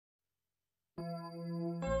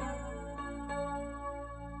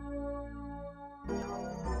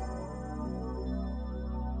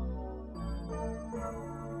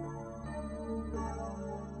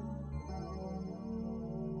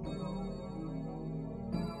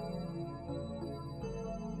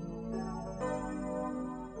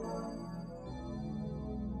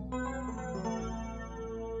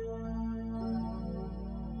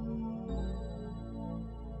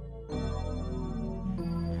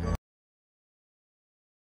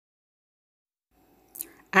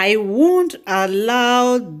I won't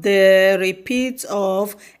allow the repeat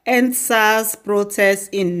of endsars protests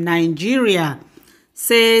in Nigeria,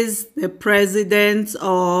 says the president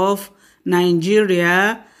of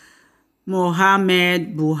Nigeria,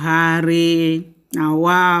 Muhammad Buhari. Now,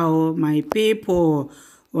 wow, my people,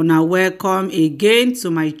 una welcome again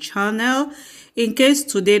to my channel. In case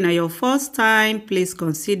today na your first time, please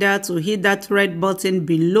consider to hit that red button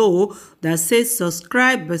below that says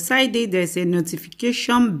subscribe. Beside it, there's a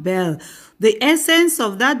notification bell. The essence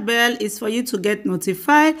of that bell is for you to get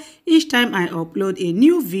notified each time I upload a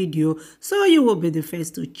new video, so you will be the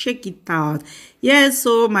first to check it out. Yes,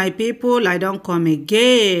 so my people, I don't come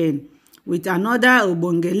again with another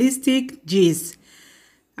ogbongelistic gist.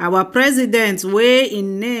 Our president, wey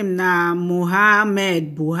in name na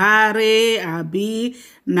Muhammad Buhari, abi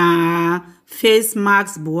na face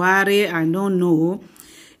mask Buhari, I don't know.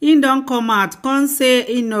 He don come out, come say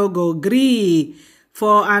he no go gree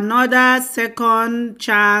for another second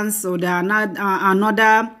chance or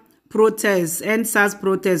another protest, endsars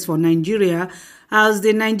protest for Nigeria. As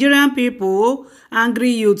the Nigerian people, angry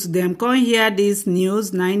youths, them come hear this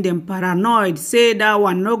news, now them paranoid, say that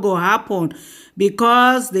one no go happen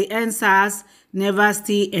because the endsars never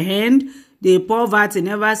still end, the poverty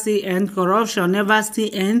never still end, corruption never still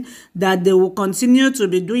end, that they will continue to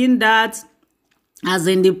be doing that as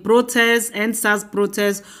in the protest, endsars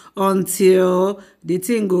protest, until the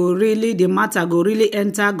thing go really, the matter go really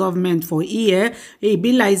enter government for ear. It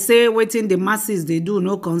be like say wetin the masses they do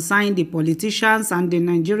no concern the politicians and the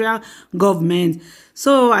Nigerian government.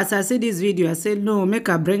 So as I see this video, I said no, make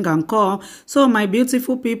a bring and come. So my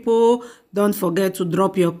beautiful people, don't forget to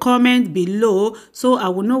drop your comment below so I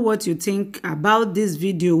will know what you think about this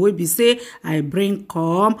video. We be say I bring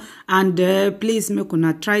come, and please make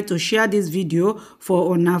una try to share this video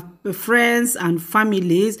for una friends and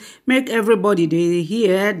families. Make everybody they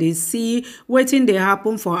hear, they see wetin dey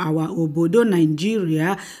happen for our obodo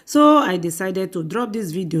Nigeria. So I decided to drop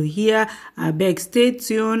this video here. Abeg stay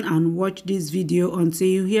tuned and watch this video until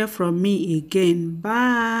you hear from me again.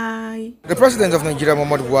 Bye. The president of Nigeria,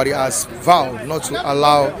 Muhammad Buhari, has vowed not to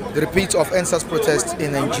allow the repeat of endsars protests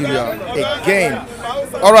in Nigeria again.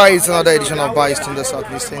 Alright, it's another edition of Biased in the South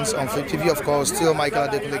Listings on Flip TV. Of course, still Michael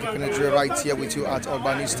Adekunle keeping it real right here with you at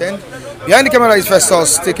Urban News 10. Behind the camera is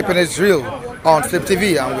Festus, still keeping it real on Flip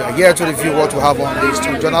TV, and we are here to review what we have on these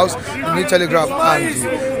two journals, the New Telegraph and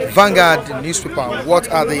the Vanguard newspaper.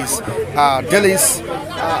 What are these dailies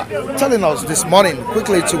telling us this morning?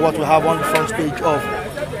 Quickly to what we have on the front page of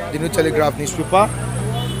the New Telegraph newspaper.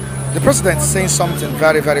 The president is saying something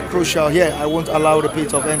very, very crucial here. I won't allow the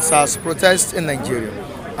repeat of endsars protests in Nigeria.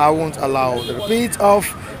 I won't allow the repeat of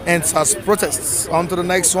endsars protests. On to the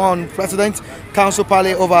next one. President, council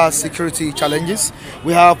parley over security challenges.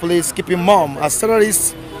 We have police keeping mum as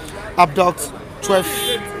terrorists abduct 12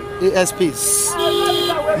 ASPs.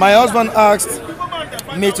 My husband asked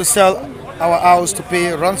me to sell our house to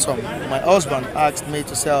pay ransom. My husband asked me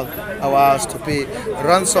to sell our house to pay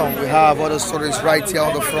ransom. We have other stories right here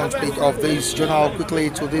on the front page of this journal. Quickly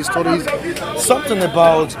to these stories. Something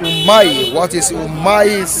about Umahi. What is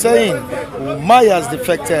Umahi saying? Umahi has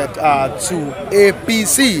defected to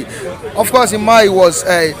APC. Of course, Umahi was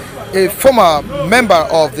a former member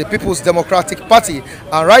of the People's Democratic Party,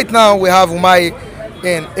 and right now we have Umahi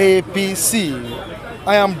in APC.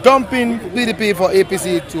 I am dumping PDP for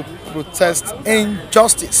APC to protest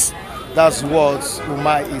injustice. That's what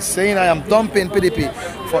Umahi is saying. I am dumping PDP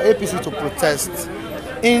for APC to protest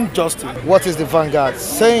injustice. What is the Vanguard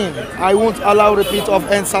saying? I won't allow repeat of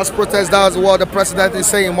endsars protest. That's what the president is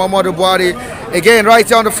saying. Muhammad Buhari again right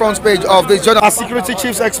here on the front page of this journal. As security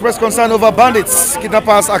chiefs express concern over bandits,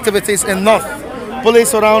 kidnappers activities in North.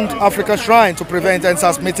 Police around Africa Shrine to prevent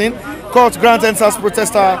endsars meeting. Court grant endsars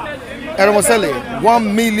protester Eromosele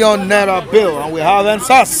 1 million naira bill, and we have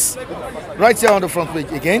endsars right here on the front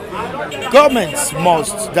page again. Governments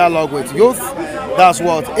must dialogue with youth. That's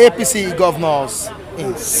what APC governors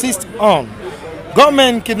insist on.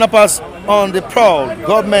 Government kidnappers on the prowl.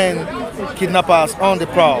 Government kidnappers on the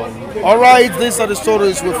prowl. All right, these are the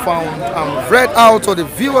stories we found and read out to the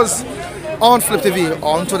viewers on Flip TV.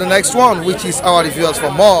 On to the next one, which is our reviewers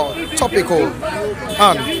for more topical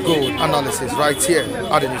and good analysis right here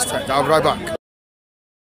at the news time. I'll be right back.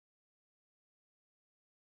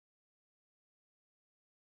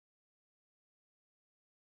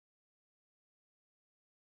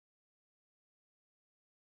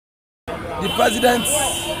 The president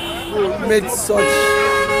made such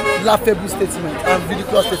laughable statement and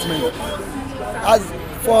ridiculous statement. As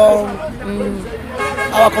for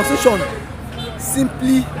our constitution,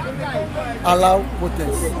 simply allow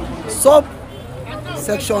protest. Stop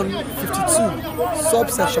section 52,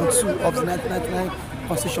 subsection 2 of the 1999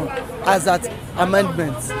 Constitution has that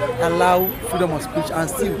amendments allow freedom of speech and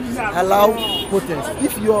still allow protest.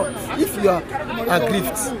 If you are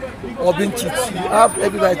aggrieved or being cheated, you have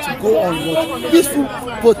every right to go on what peaceful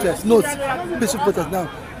protest. Note, peaceful protest. Now,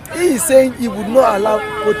 he is saying he would not allow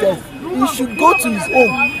protest. He should go to his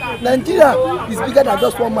home. Nigeria is bigger than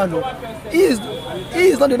just one man. No? He is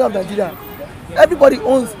not the owner of Nigeria. Everybody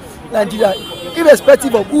owns Nigeria,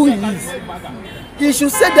 irrespective of who he is. He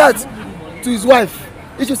should say that to his wife.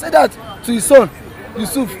 He should say that to his son,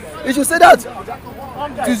 Yusuf. He should say that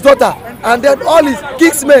to his daughter, and then all his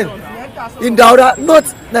kinsmen in Daura, not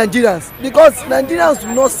Nigerians, because Nigerians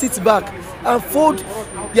will not sit back and fold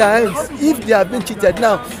their hands if they have been cheated.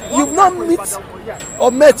 Now, you've not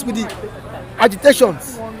met with the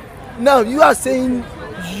agitations. Now, you are saying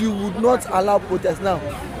you would not allow protest. Now,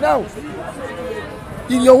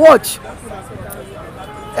 in your watch,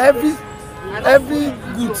 every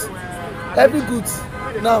goods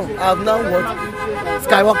now have now what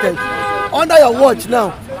skyrocketed. Under your watch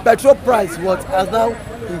now, petrol price has now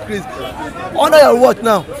increased. Under your watch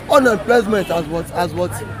now, unemployment has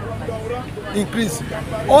what increased.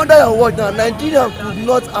 Under your watch now, Nigeria could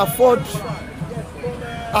not afford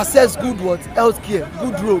access good healthcare,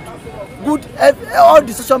 good road, good all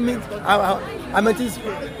the social amenities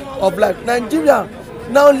of life. Nigeria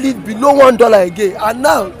now live below $1 a day, and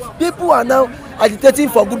now people are now agitating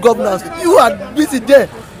for good governance. You are busy there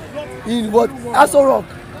in Aso Rock,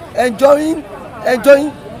 enjoying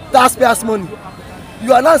taxpayers' money.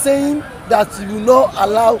 You are now saying that you will not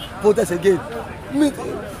allow protest again.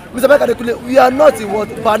 Mr. Bekadekule, we are not in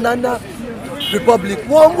banana republic.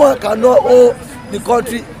 One man cannot owe the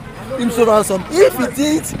country himself ransom. If he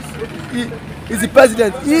thinks he is the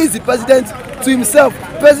president, he is the president to himself,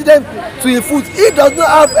 president to his foot. He does not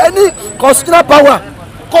have any constitutional power.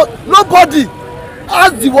 Nobody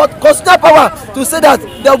has the constitutional power to say that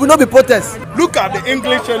there will not be protest. Look at the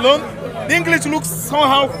English alone. The English looks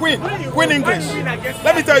somehow Queen English.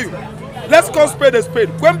 Let me tell you, let's call spade a spade.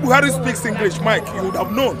 When Buhari speaks English, Mike, you would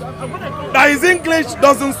have known that his English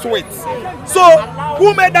doesn't sweat. So,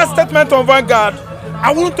 who made that statement on Vanguard?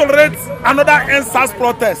 I won't tolerate another endsars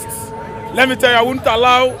protest. Let me tell you, I wouldn't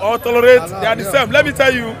allow or tolerate. They are the same. Let me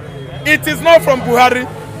tell you, it is not from Buhari.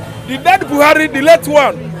 The dead Buhari, the late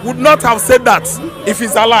one, would not have said that if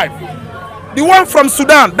he's alive. The one from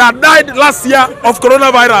Sudan that died last year of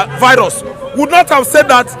coronavirus would not have said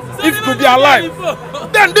that if he could be alive.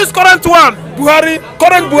 Then this current one,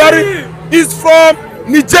 current Buhari, is from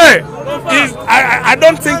Niger. I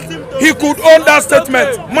don't think he could own that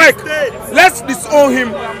statement. Mike, let's disown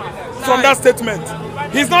him from that statement.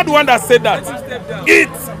 He's not the one that said that. It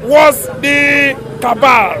was the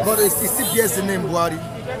cabal. But it still bears the name Buhari.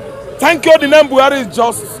 Thank you. The name Buhari is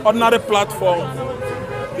just ordinary platform.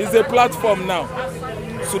 It's a platform now.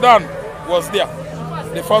 Sudan was there,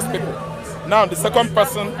 the first people. Now the second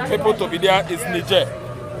people to be there is Niger.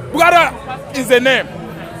 Buhari is a name,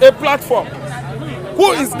 a platform.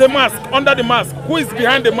 Who is the mask, under the mask? Who is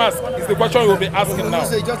behind the mask is the question you'll be asking now.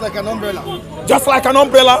 Say just like an umbrella. Just like an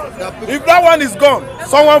umbrella? If that one is gone,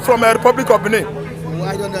 someone from a Republic of Benin.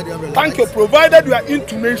 Why don't the umbrella? Thank you. Provided your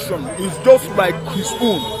intonation is just like his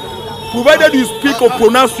own. Provided you speak or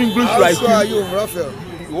pronounce English like him. Are you, Raphael?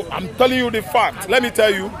 I'm telling you the fact. Let me tell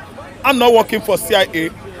you, I'm not working for CIA,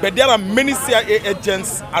 but there are many CIA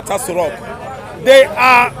agents at Aso Rock. They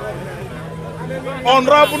are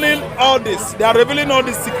unraveling all this. They are revealing all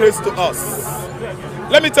these secrets to us.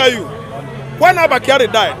 Let me tell you, when Abakari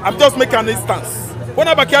died, I'm just making an instance. When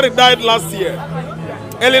Abakari died last year,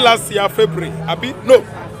 early last year, February,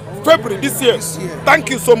 February this year. Thank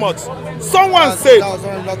you so much. Someone said,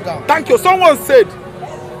 thank you. Someone said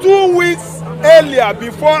 2 weeks earlier,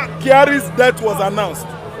 before Kyari's death was announced,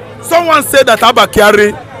 someone said that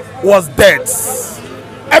Abakari was dead.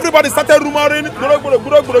 Everybody started rumoring.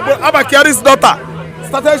 Abakari's daughter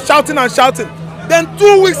started shouting and shouting. Then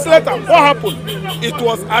 2 weeks later, what happened? It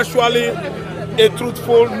was actually a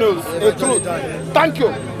truthful news. A truth. Thank you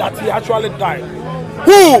that he actually died.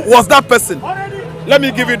 Who was that person? Let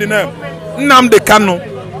me give you the name. Nnamdi Kanu.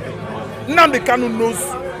 Nnamdi Kanu knows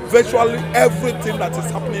virtually everything that is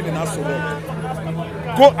happening in Aso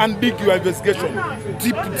Rock. Go and dig your investigation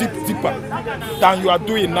deeper than you are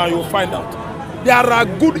doing now. You'll find out. There are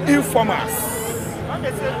good informers.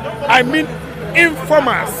 I mean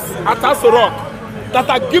informers at Aso Rock that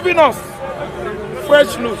are giving us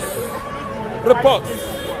fresh news, reports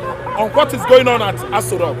on what is going on at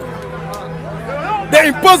Aso Rock. They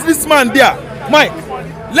imposed this man there. Mike,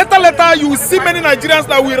 later you will see many Nigerians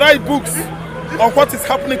that will write books on what is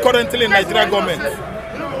happening currently in Nigerian government.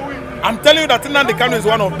 I'm telling you that Nnamdi Kanu is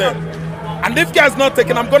one of them. And if care is not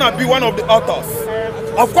taken, I'm going to be one of the authors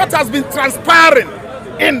of what has been transpiring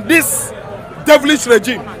in this devilish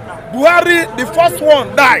regime. Buhari, the first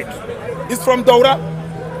one died, is from Daura.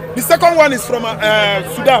 The second one is from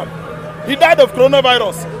Sudan. He died of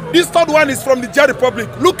coronavirus. This third one is from the Niger Republic.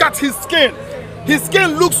 Look at his skin. His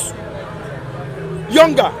skin looks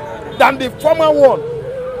younger than the former one.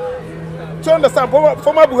 Do you understand?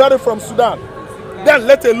 Former Buhari from Sudan. Then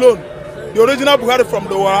let alone the original Buhari from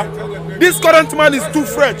Daura. This current man is too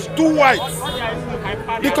fresh, too white.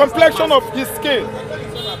 The complexion of his skin.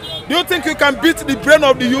 Do you think you can beat the brain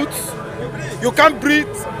of the youth? You can't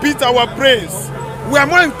beat our brains. We are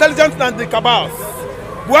more intelligent than the cabals.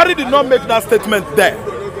 Buhari did not make that statement there.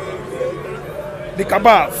 The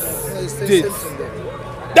cabals did.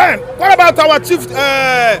 Then, what about our chief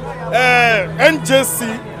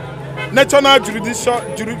NJC, National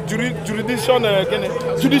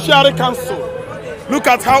Judiciary Council? Look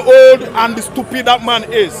at how old and stupid that man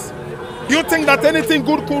is. Do you think that anything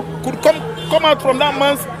good could come out from that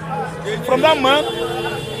man,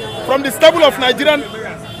 from the stable of Nigerian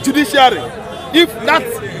judiciary? If that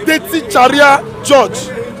dirty Sharia judge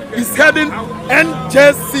is heading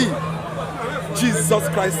NJC, Jesus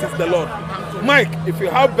Christ is the Lord. Mike, if you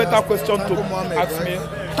have better question to ask me,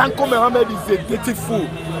 Tanko Mohammed is a dirty fool.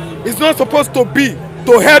 He's not supposed to be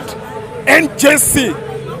to head NJC.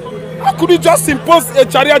 How could you just impose a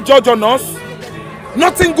Sharia judge on us?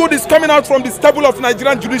 Nothing good is coming out from the stable of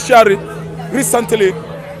Nigerian judiciary recently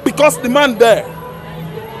because the man there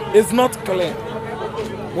is not clean.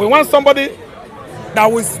 We want somebody that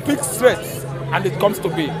will speak straight and it comes to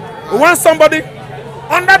be. We want somebody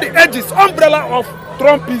under the edges, umbrella of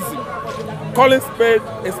Trumpism, calling spade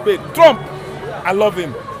a spade. Trump, I love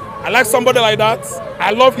him. I like somebody like that.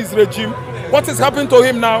 I love his regime. What is happening to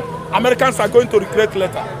him now? Americans are going to regret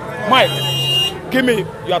later. Mike, give me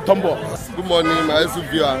your tumble. Good morning, my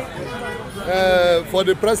viewer. For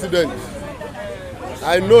the president,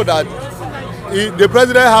 I know that the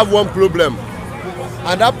president have one problem,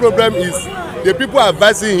 and that problem is the people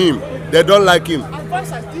advising him, they don't like him.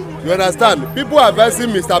 You understand? People advising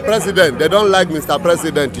Mr. President, they don't like Mr.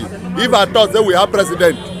 President. If I thought that we have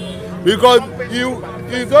president, because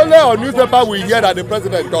it's only on newspaper we hear that the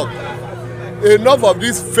president talk. Enough of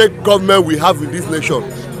this fake government we have in this nation.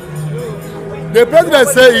 The president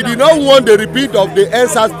said he did not want the repeat of the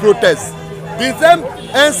endsars protest. The same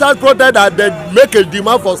endsars protest that they make a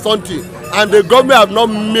demand for something, and the government have not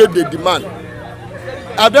made the demand.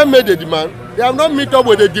 Have they made the demand? They have not met up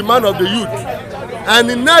with the demand of the youth.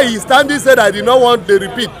 And now he standing said I did not want the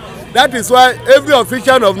repeat. That is why every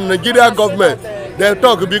official of Nigerian government, they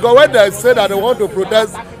talk. Because when they say that they want to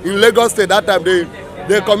protest in Lagos State, that time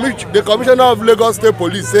the commissioner of Lagos State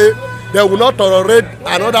Police say they will not tolerate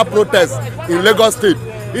another protest in Lagos State.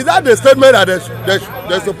 Is that the statement that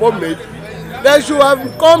they supposed to make? They should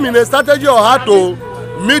have come in a strategy on how to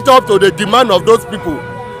meet up to the demand of those people.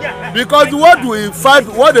 Because what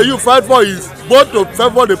the youth fight for is both to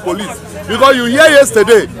favor the police. Because you hear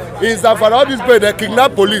yesterday in Zamfara, this place they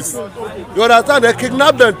kidnap police. You understand? They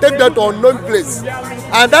kidnap them, take them to unknown place,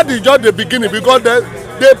 and that is just the beginning. Because the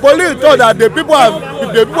police thought that the people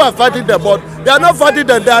are fighting them, but they are not fighting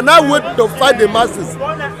them. They are now waiting to fight the masses,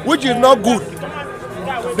 which is not good.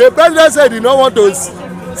 The president said he did not want to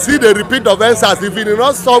see the repeat of endsars if he did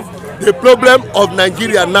not solve the problem of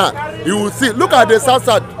Nigeria now. You will see. Look at the South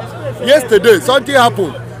South. Yesterday, something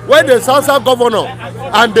happened when the South South governor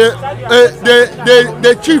and the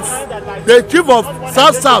chief of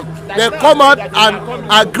South South, they come out and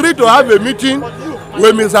agree to have a meeting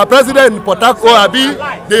with Mr. President in Port Harcourt,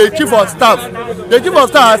 the chief of staff. The chief of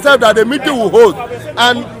staff has said that the meeting will hold,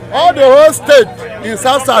 and all the whole state in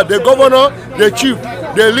South South, the governor, the chief,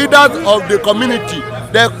 the leaders of the community,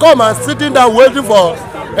 they come and sitting down waiting for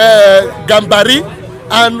Gambari.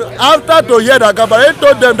 And after to hear that, Gambari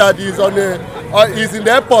told them that he's in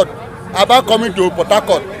the airport about coming to Port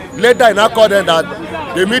Harcourt. Later, he now called them that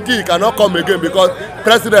the meeting he cannot come again because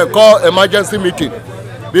president called emergency meeting.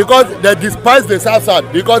 Because they despise the South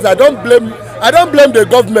South. Because I don't blame the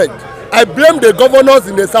government. I blame the governors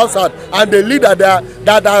in the South South and the leaders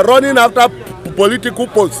that are running after political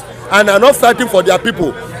posts and are not fighting for their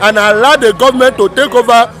people, and allow the government to take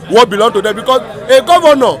over what belongs to them. Because a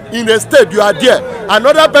governor in a state, you are there,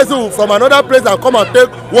 another person from another place and come and take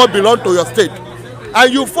what belongs to your state,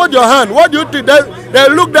 and you fold your hand. What do you think? They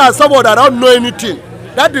look there as someone that don't know anything.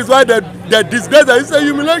 That is why they disgrace them. It's a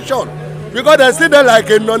humiliation, because they see them like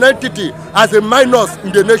a non-entity, as a minus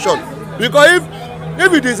in the nation. Because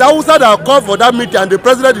If it is Hausa that called for that meeting and the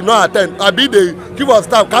president did not attend, abi the chief of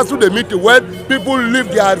staff cancel the meeting when people leave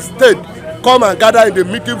their state, come and gather in the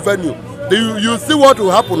meeting venue, you see what will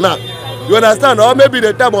happen now. You understand? Or maybe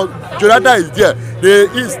the time of Jonathan is there,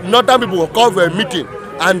 the northern people will call for a meeting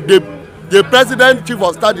and the president, chief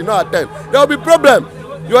of staff did not attend. There will be problem.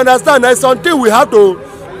 You understand? There's something we have to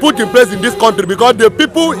put in place in this country because the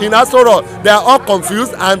people in Asoro, they are all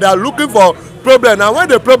confused and they are looking for problem. And when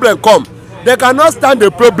the problem come, they cannot stand the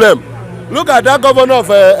problem. Look at that governor of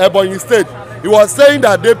Ebonyi State. He was saying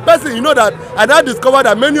that the person, you know that, and I discovered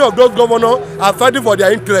that many of those governors are fighting for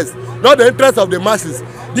their interests, not the interests of the masses.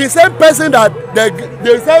 The same person that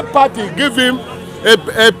the same party give him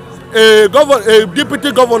a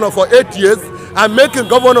deputy governor for 8 years and making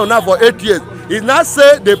governor now for 8 years. He now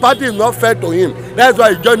say the party is not fair to him. That's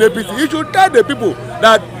why he joined APC. He should tell the people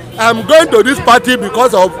that I'm going to this party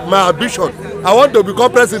because of my ambition. I want to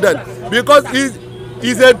become president. Because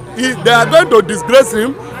they are going to disgrace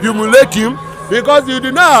him, humiliate him, because you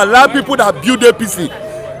did not allow people that build APC.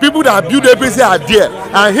 People that build APC are there.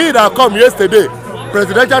 And he that come yesterday,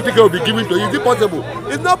 presidential ticket will be given to you. Is it possible?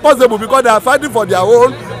 It's not possible because they are fighting for their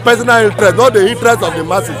own personal interest, not the interest of the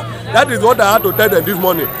masses. That is what I had to tell them this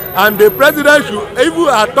morning. And the president should, even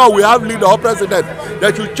at all we have leader or president,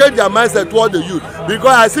 they should change their mindset towards the youth. Because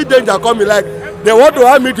I see danger coming, like they want to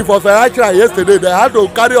have meeting for Felai Shrine yesterday. They had to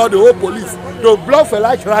carry out the whole police to block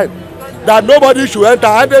Felai Shrine, that nobody should enter.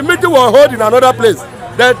 And the meeting was held in another place.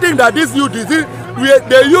 They think that this youth is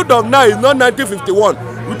the youth of now is not 1951.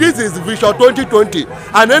 This is Vision 2020,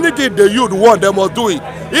 and anything the youth want, they must do it.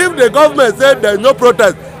 If the government said there is no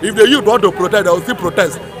protest, if the youth want to protest, they will still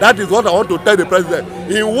protest. That is what I want to tell the president.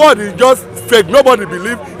 His word is just fake. Nobody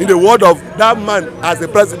believe in the word of that man as a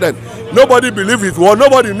president. Nobody believe his word.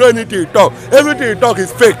 Nobody know anything he talk. Everything he talk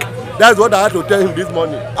is fake. That's what I had to tell him this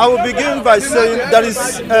morning. I will begin by saying there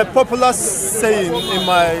is a popular saying in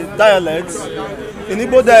my dialect, in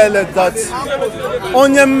Igbo dialect, that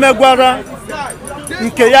onye mmegwara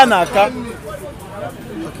nke ya n'aka.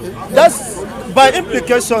 That's by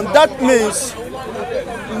implication. That means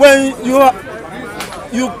when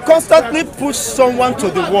you constantly push someone to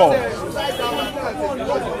the wall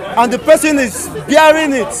and the person is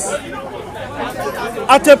bearing it,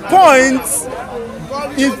 at a point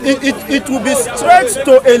it will be stretched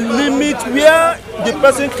to a limit where the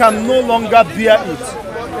person can no longer bear it.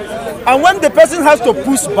 And when the person has to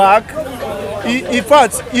push back, in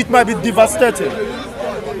fact, it might be devastating.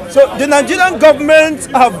 So the Nigerian government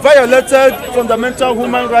have violated fundamental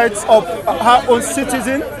human rights of her own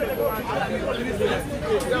citizens,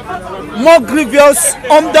 more grievous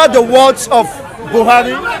under the watch of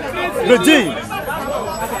Buhari regime.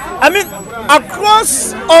 I mean,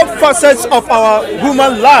 across all facets of our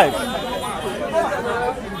human life,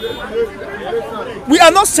 we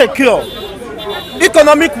are not secure.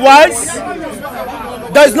 Economic-wise,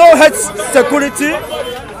 there is no health security.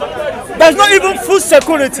 There is not even food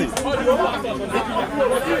security.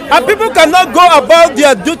 And people cannot go about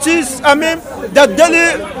their duties, I mean, their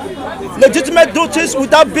daily legitimate duties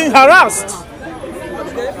without being harassed.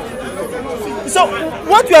 So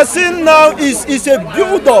what we are seeing now is a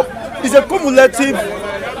build-up, is a cumulative,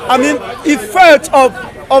 I mean, effect of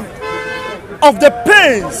the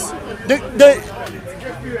pains, the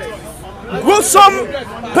gruesome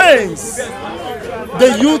pains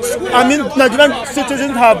the youth, I mean, Nigerian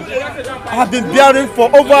citizens have been bearing for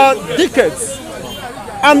over decades.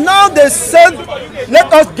 And now they said,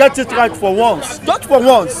 let us get it right for once, just for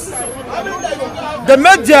once. They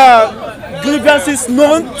made their grievances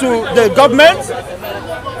known to the government.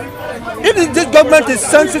 If this government is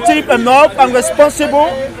sensitive enough and responsible,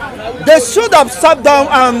 they should have sat down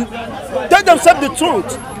and tell themselves the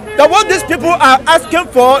truth, that what these people are asking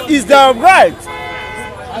for is their right.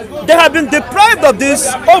 They have been deprived of this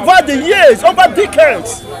over the years, over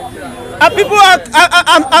decades. And people are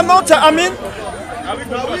not, I mean,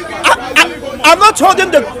 I'm not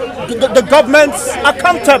holding the government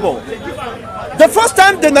accountable. The first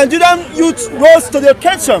time the Nigerian youth rose to the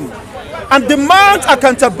occasion and demand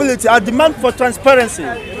accountability and demand for transparency,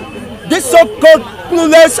 this so-called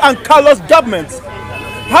clueless and callous government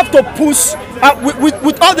have to push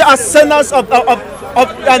with all the arsenals of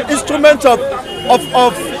an instrument of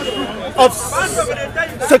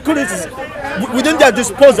security within their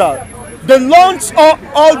disposal. They launch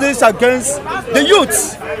all this against the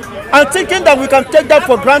youths and thinking that we can take that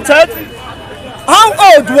for granted. How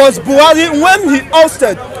old was Buhari when he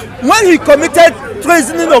ousted, when he committed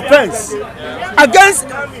treason offense against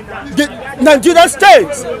the Nigerian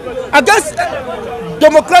state, against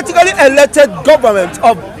democratically elected government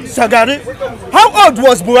of Shagari? How old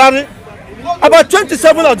was Buhari? about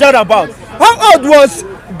 27 or thereabout. How old was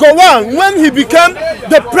Gowon when he became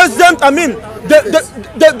the president, I mean,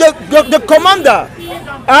 the commander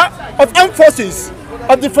of armed forces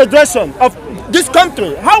of the Federation of this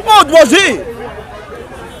country? How old was he?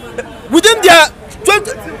 Within their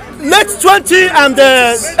late 20s and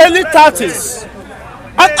early 30s.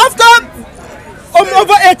 And after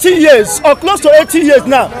over 80 years, or close to 80 years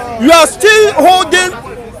now, you are still holding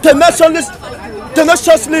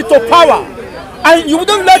tenaciously to power. And you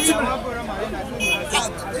wouldn't let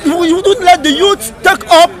the youth take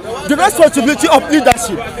up the responsibility of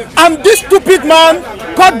leadership. And this stupid man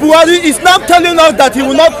called Buhari is now telling us that he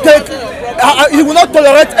will not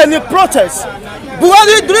tolerate any protest.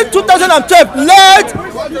 Buhari during 2012 led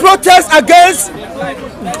protests against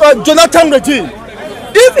Jonathan regime.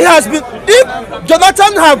 If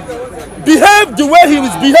Jonathan had behaved the way he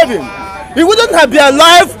was behaving, he wouldn't have been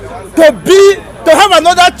alive to have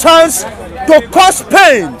another chance to cause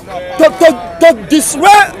pain, to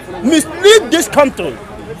mislead this country.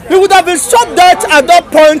 He would have been shot dead at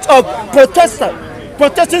that point of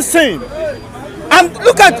protesting scene. And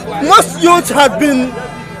look at, most youths have been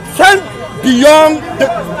sent beyond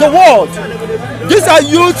the world. These are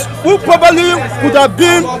youths who probably would have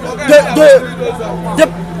been the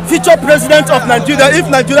future president of Nigeria if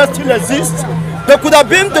Nigeria still exists. They could have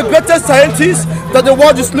been the greatest scientists that the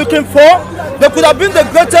world is looking for. They could have been the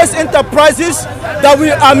greatest enterprises that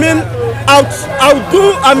we, outdo,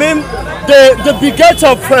 the bigots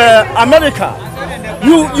of America.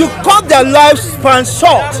 You cut their lifespan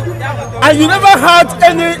short, and you never had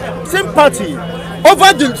any sympathy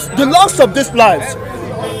over the loss of these lives.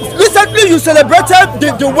 Recently, you celebrated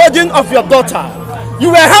the wedding of your daughter. You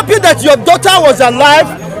were happy that your daughter was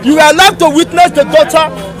alive. You were alive to witness the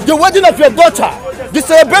wedding of your daughter, the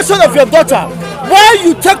celebration of your daughter. Why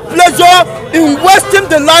you take pleasure in wasting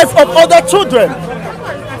the life of other children,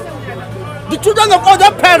 the children of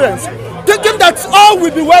other parents, thinking that all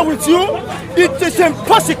will be well with you? It is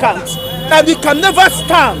impossible, and it can never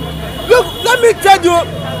stand. Look, let me tell you,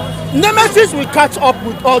 nemesis will catch up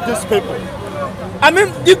with all these people.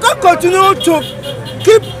 You can't continue to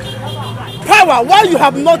keep power while you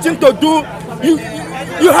have nothing to do.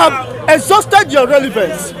 You have exhausted your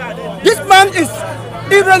relevance. This man is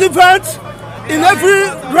irrelevant in every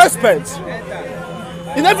respect,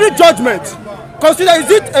 in every judgment. Consider, is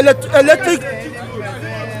it electric,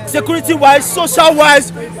 security-wise,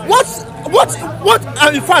 social-wise? What?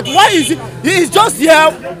 In fact, why is he is just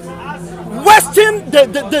here wasting the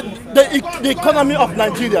economy of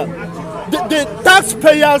Nigeria, the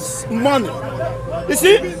taxpayers' money? You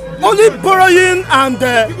see, only borrowing and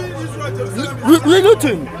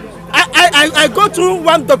relooting. I go through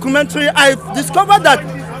one documentary. I discovered that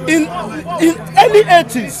in early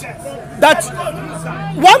 80s, that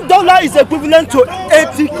 $1 is equivalent to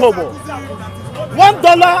 80 kobo.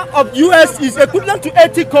 $1 of US is equivalent to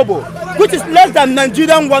 80 kobo, which is less than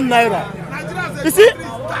Nigerian 1 naira. You see,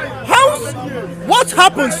 what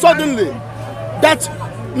happened suddenly that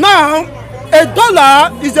now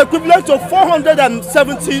 $1 is equivalent to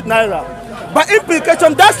 470 naira? By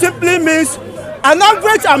implication, that simply means an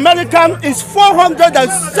average American is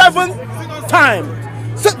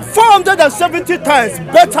 470 times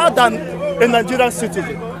better than a Nigerian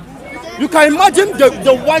citizen. You can imagine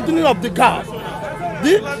the widening of the gap.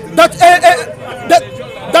 That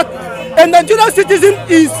a Nigerian citizen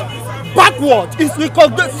is backward, is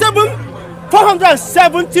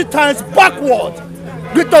 470 times backward,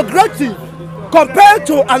 retrogressive compared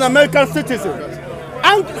to an American citizen.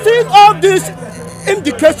 And seeing all these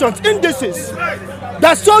indices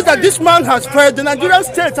that shows that this man has failed, the Nigerian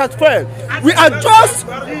state has failed. We are just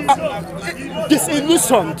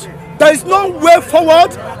disillusioned. There is no way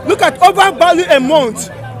forward. Look at over barely a month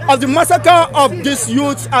of the massacre of these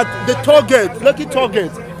youths at the toll gate, Lekki toll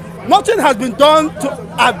gate. Nothing has been done to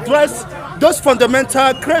address those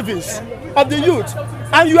fundamental cravings of the youth.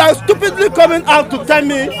 And you are stupidly coming out to tell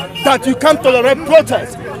me that you can't tolerate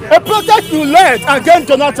protest. A protest you led against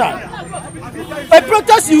Jonathan. A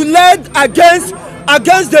protest you led against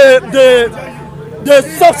the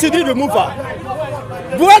subsidy removal.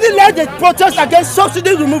 Buhari led the protest against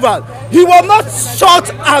subsidy removal. He was not shot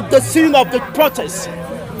at the scene of the protest.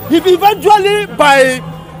 He eventually,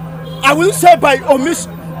 I will say by omission,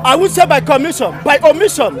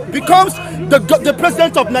 becomes the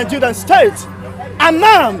president of Nigerian state. And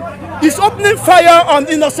now he's opening fire on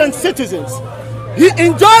innocent citizens. He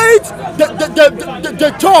enjoyed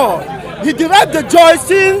the joy. He derived the joy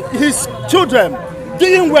seeing his children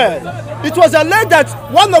doing well. It was alleged that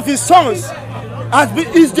one of his sons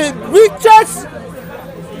is the richest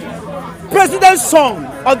president's son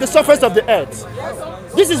on the surface of the earth.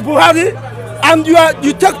 This is Buhari, and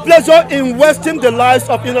you take pleasure in wasting the lives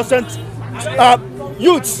of innocent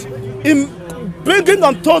youths, in bringing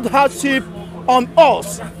untold hardship on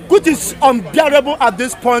us, which is unbearable at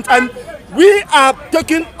this point, and we are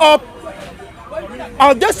taking up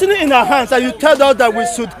our destiny in our hands, and you tell us that we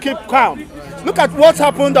should keep calm. Look at what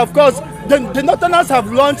happened. Of course, the Northerners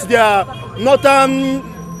have launched their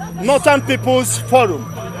Northern People's Forum,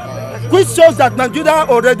 which shows that Nigeria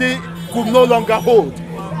already could no longer hold.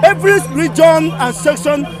 Every region and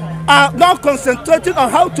section are now concentrating on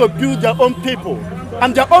how to build their own people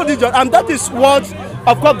and their own region, and that is what,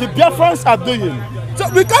 of course, the Biafrans are doing. So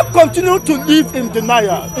we can't continue to live in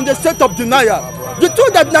denial, in the state of denial. The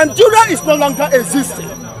truth that Nigeria is no longer existing.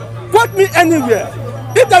 Quote me anywhere.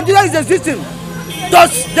 If Nigeria is existing,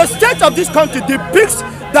 does the state of this country depicts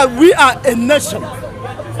that we are a nation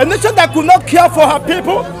that could not care for her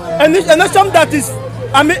people, a nation that is,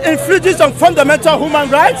 infringes on fundamental human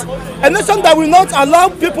rights, a nation that will not allow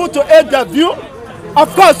people to air their view.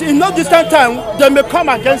 Of course, in no distant time, they may come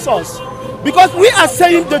against us, because we are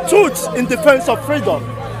saying the truth in defense of freedom.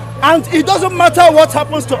 And it doesn't matter what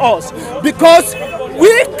happens to us, because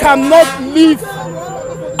we cannot live.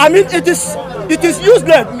 It is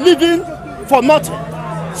useless living for nothing.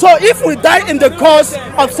 So if we die in the cause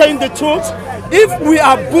of saying the truth, if we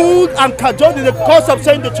are bullied and cajoled in the cause of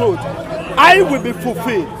saying the truth, I will be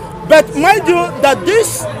fulfilled. But mind you that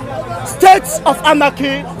this state of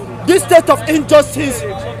anarchy, this state of injustice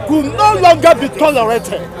could no longer be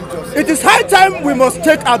tolerated. It is high time we must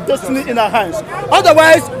take our destiny in our hands.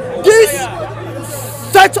 Otherwise, this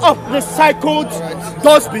set of recycled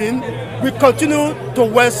dustbin will continue to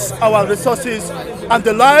waste our resources and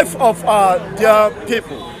the life of our dear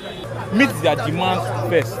people. Meet their demands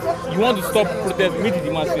first. You want to stop protest, meet the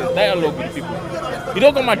demands first. Dialogue with the people. You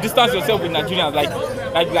don't come and distance yourself with Nigerians like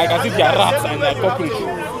as if they are rats and like cockroaches.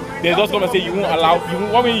 They just come and say you won't allow.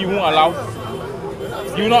 What mean you won't allow?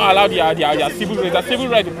 You will not allow their civil rights. Their civil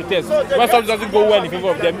right to protest. When something doesn't go well in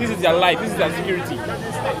favor of them, this is their life. This is their security.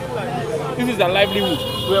 This is their livelihood.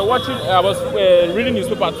 We are watching. I was reading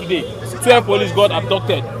newspaper today. 12 police got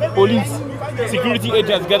abducted. Police, security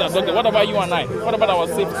agents get abducted. What about you and I? What about our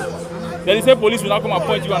safety? Then they say police will not come and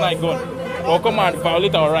point you and I gun, or come and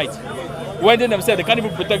violate our rights. When they themselves, they can't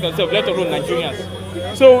even protect themselves, let alone Nigerians.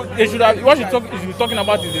 So they should have. What you should be talking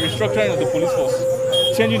about is the restructuring of the police force,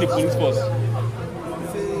 changing the police force.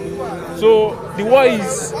 So the what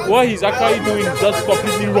he's actually doing is just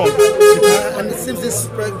completely wrong. And it seems this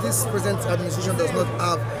present administration does not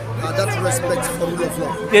have that respect for rule of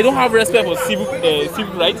law. They don't have respect for civil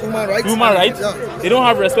rights, human rights. Yeah. They don't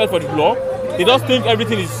have respect for the law. They just think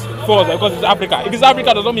everything is force because it's Africa. If it's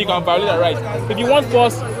Africa, doesn't mean you can violate the rights. If you want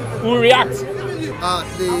force, we'll react.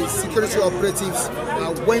 The security operatives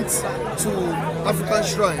went to African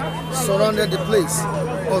Shrine, surrounded the place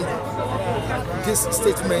on this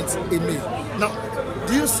statement in May. Now,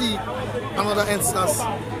 do you see another endsars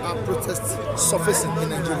protest surfacing in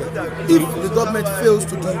Nigeria if the government fails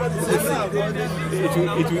to do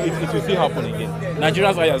anything? It will still happen again.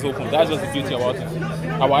 Nigeria's eye is open. That's just the beauty about it.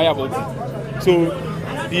 Our eye is open. So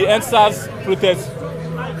the endsars protest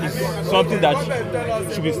is something that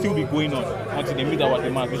should still be going on until they meet our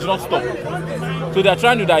demands. We should not stop. So they are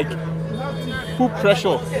trying to put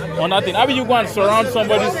pressure on that thing. How will you go and surround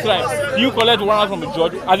somebody's crime? Do you collect warrants from a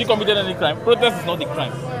judge? Has he committed any crime? Protest is not a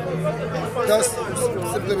crime. Just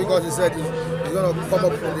simply because he said he's going to come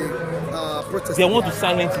up with the protest. They want to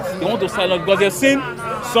silence it. They want to silence because they've seen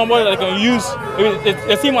somebody that can use.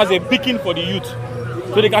 They see him as a beacon for the youth.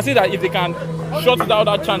 So they can see that if they can shut down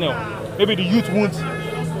that channel, maybe the youth won't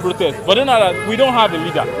protest. But then we don't have a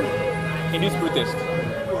leader in this protest.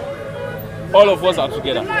 All of us are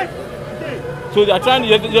together. So they are trying.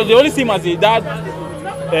 They only see him as that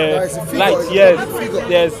light.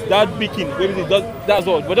 Yes, that beacon. Maybe that's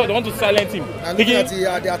all. But they want to silence him. And looking at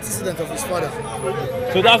the antecedent of his father.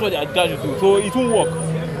 So that's what they are trying to do. So it won't work.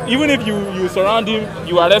 Even if you surround him,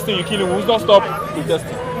 you arrest him, you kill him, we will not stop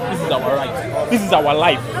protesting. This is our right. This is our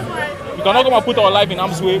life. You cannot come and put our life in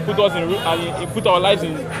harm's way, put our lives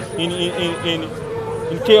in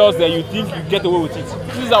chaos that you think you get away with it.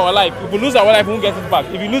 This is our life. If you lose our life, we won't get it back.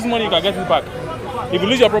 If you lose money, you can get it back. If you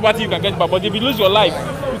lose your property, you can get it back. But if you lose your life,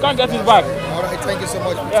 you can't get it back. All right, thank you so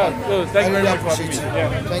much. Yeah, so thank you very much for having me.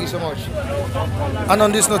 Yeah. Thank you so much. And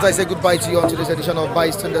on this note, I say goodbye to you on today's edition of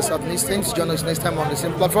Bystanders at Instance. Join us next time on the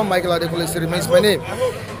same platform. Michael Adekunle remains my name.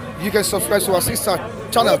 You can subscribe to our sister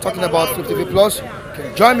channel talking about 50+. You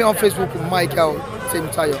can join me on Facebook, Michael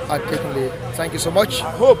Timtayo Adekunle. Thank you so much.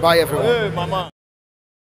 Bye, everyone. Hey, mama.